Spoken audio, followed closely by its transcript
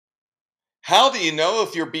How do you know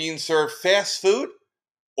if you're being served fast food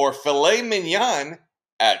or filet mignon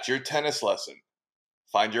at your tennis lesson?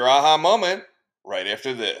 Find your aha moment right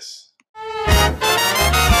after this. Do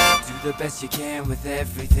the best you can with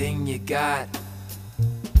everything you got.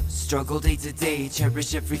 Struggle day to day,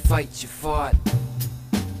 cherish every fight you fought.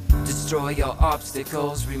 Destroy your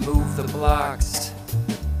obstacles, remove the blocks.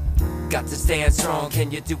 Got to stand strong,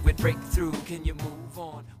 can you do it? Break through, can you move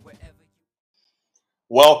on wherever you...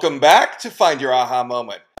 Welcome back to Find Your Aha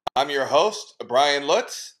Moment. I'm your host, Brian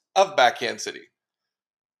Lutz of Backhand City.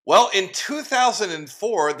 Well, in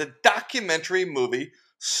 2004, the documentary movie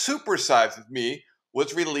Supersize Me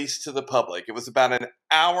was released to the public. It was about an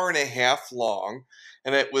hour and a half long,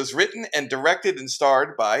 and it was written and directed and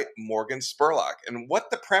starred by Morgan Spurlock. And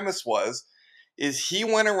what the premise was is he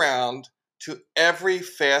went around to every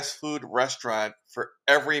fast food restaurant for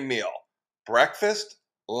every meal, breakfast,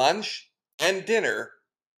 lunch, and dinner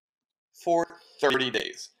for 30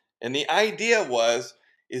 days. And the idea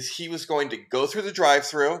is he was going to go through the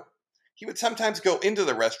drive-thru. He would sometimes go into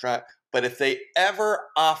the restaurant, but if they ever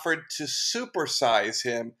offered to supersize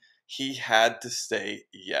him, he had to say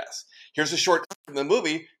yes. Here's a short clip from the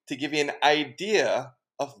movie to give you an idea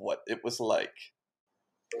of what it was like.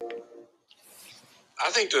 I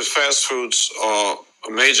think that fast foods are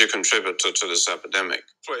a major contributor to this epidemic.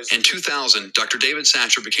 In 2000, Dr. David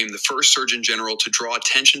Satcher became the first Surgeon General to draw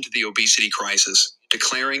attention to the obesity crisis,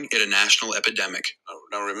 declaring it a national epidemic.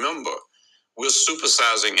 Now remember, we're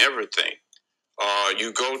supersizing everything.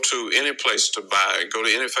 You go to any place to buy, go to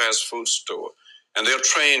any fast food store, and they're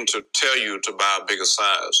trained to tell you to buy a bigger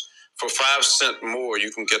size. For 5 cents more, you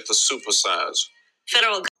can get the super size.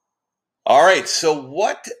 All right, so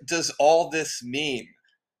what does all this mean?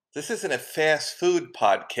 This isn't a fast food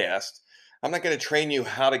podcast. I'm not going to train you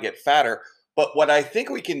how to get fatter, but what I think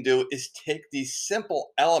we can do is take these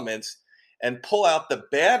simple elements and pull out the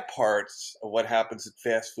bad parts of what happens at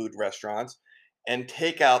fast food restaurants and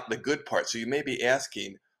take out the good parts. So you may be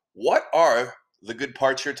asking, what are the good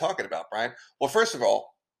parts you're talking about, Brian? Well, first of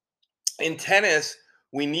all, in tennis,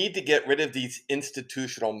 we need to get rid of these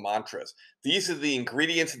institutional mantras. These are the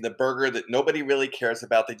ingredients in the burger that nobody really cares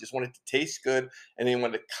about. They just want it to taste good and they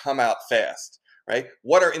want it to come out fast, right?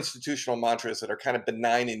 What are institutional mantras that are kind of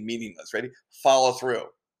benign and meaningless? Ready? Follow through.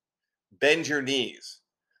 Bend your knees.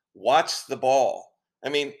 Watch the ball. I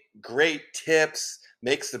mean, great tips,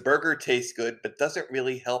 makes the burger taste good, but doesn't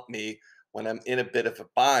really help me when I'm in a bit of a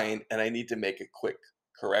bind and I need to make a quick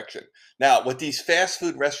correction. Now, what these fast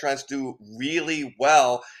food restaurants do really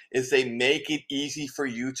well is they make it easy for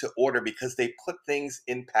you to order because they put things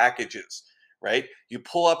in packages, right? You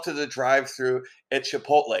pull up to the drive-thru at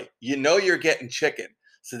Chipotle. You know you're getting chicken.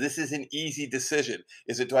 So this is an easy decision.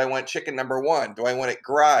 Do I want chicken number one? Do I want it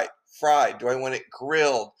fried? Do I want it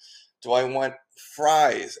grilled? Do I want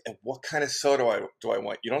fries? And what kind of soda do I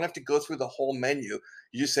want? You don't have to go through the whole menu.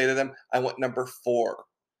 You say to them, I want number 4.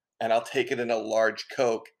 And I'll take it in a large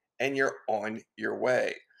Coke, and you're on your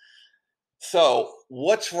way. So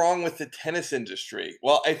what's wrong with the tennis industry?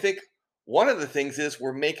 Well, I think one of the things is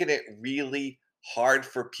we're making it really hard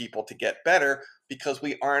for people to get better because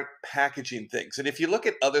we aren't packaging things. And if you look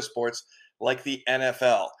at other sports like the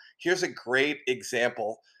NFL, here's a great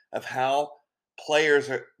example of how players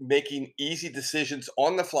are making easy decisions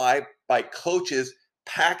on the fly by coaches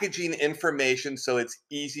packaging information so it's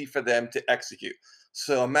easy for them to execute.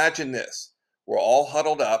 So imagine this. We're all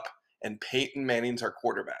huddled up and Peyton Manning's our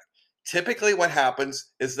quarterback. Typically what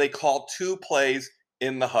happens is they call 2 plays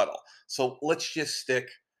in the huddle. So let's just stick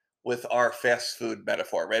with our fast food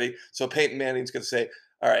metaphor. Ready? So Peyton Manning's going to say,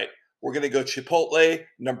 all right, we're going to go Chipotle,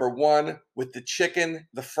 number 1, with the chicken,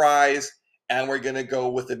 the fries, and we're going to go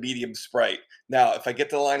with a medium Sprite. Now, if I get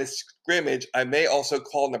to the line of scrimmage, I may also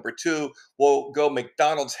call number 2. We'll go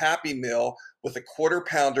McDonald's Happy Meal with a quarter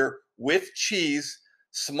pounder with cheese,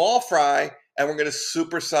 small fry, and we're going to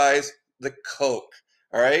supersize the Coke.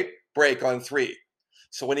 All right? Break on 3.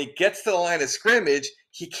 So when he gets to the line of scrimmage,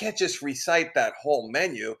 he can't just recite that whole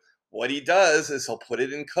menu. What he does is he'll put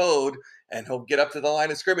it in code and he'll get up to the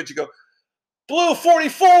line of scrimmage and go, blue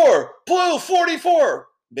 44, blue 44.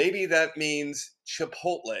 Maybe that means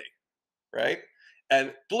Chipotle, right?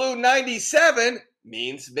 And blue 97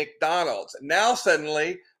 means McDonald's. Now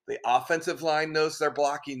suddenly the offensive line knows their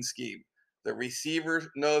blocking scheme. The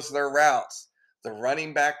receiver knows their routes. The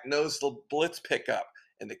running back knows the blitz pickup.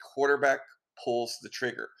 And the quarterback pulls the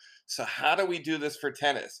trigger. So how do we do this for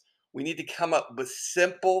tennis? We need to come up with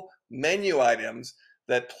simple menu items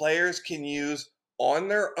that players can use on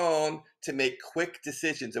their own to make quick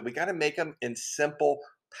decisions. And we got to make them in simple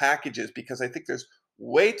packages because I think there's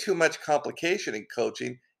way too much complication in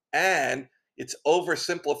coaching and it's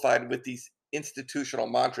oversimplified with these institutional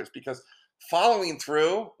mantras, because following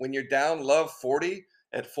through when you're down love 40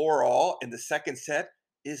 at 4-all in the second set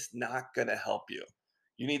is not going to help you.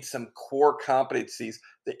 You need some core competencies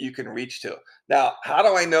that you can reach to. Now, how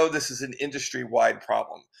do I know this is an industry-wide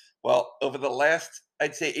problem? Well, over the last,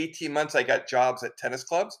 I'd say 18 months, I got jobs at tennis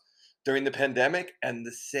clubs during the pandemic, and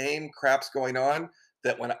the same crap's going on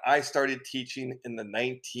that when I started teaching in the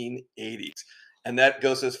 1980s. And that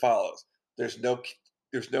goes as follows. There's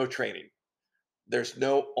no training. There's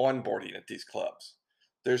no onboarding at these clubs.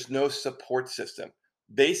 There's no support system.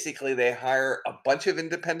 Basically, they hire a bunch of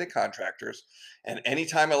independent contractors, and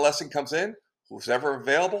anytime a lesson comes in, who's ever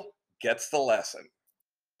available gets the lesson.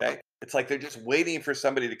 Okay? It's like they're just waiting for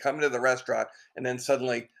somebody to come into the restaurant, and then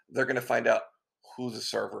suddenly they're going to find out who the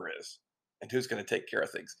server is and who's going to take care of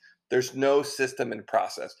things. There's no system and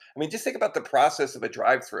process. I mean, just think about the process of a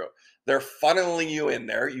drive-through. They're funneling you in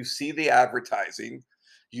there. You see the advertising.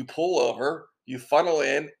 You pull over. You funnel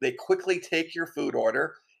in. They quickly take your food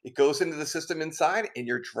order. It goes into the system inside, and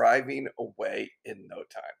you're driving away in no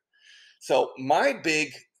time. So my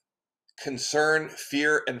big concern,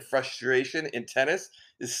 fear, and frustration in tennis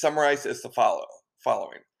is summarized as the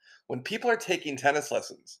following. When people are taking tennis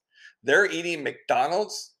lessons, they're eating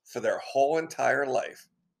McDonald's for their whole entire life,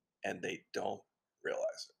 and they don't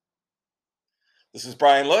realize it. This is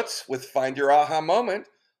Brian Lutz with Find Your Aha Moment.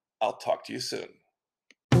 I'll talk to you soon.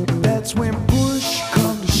 That's when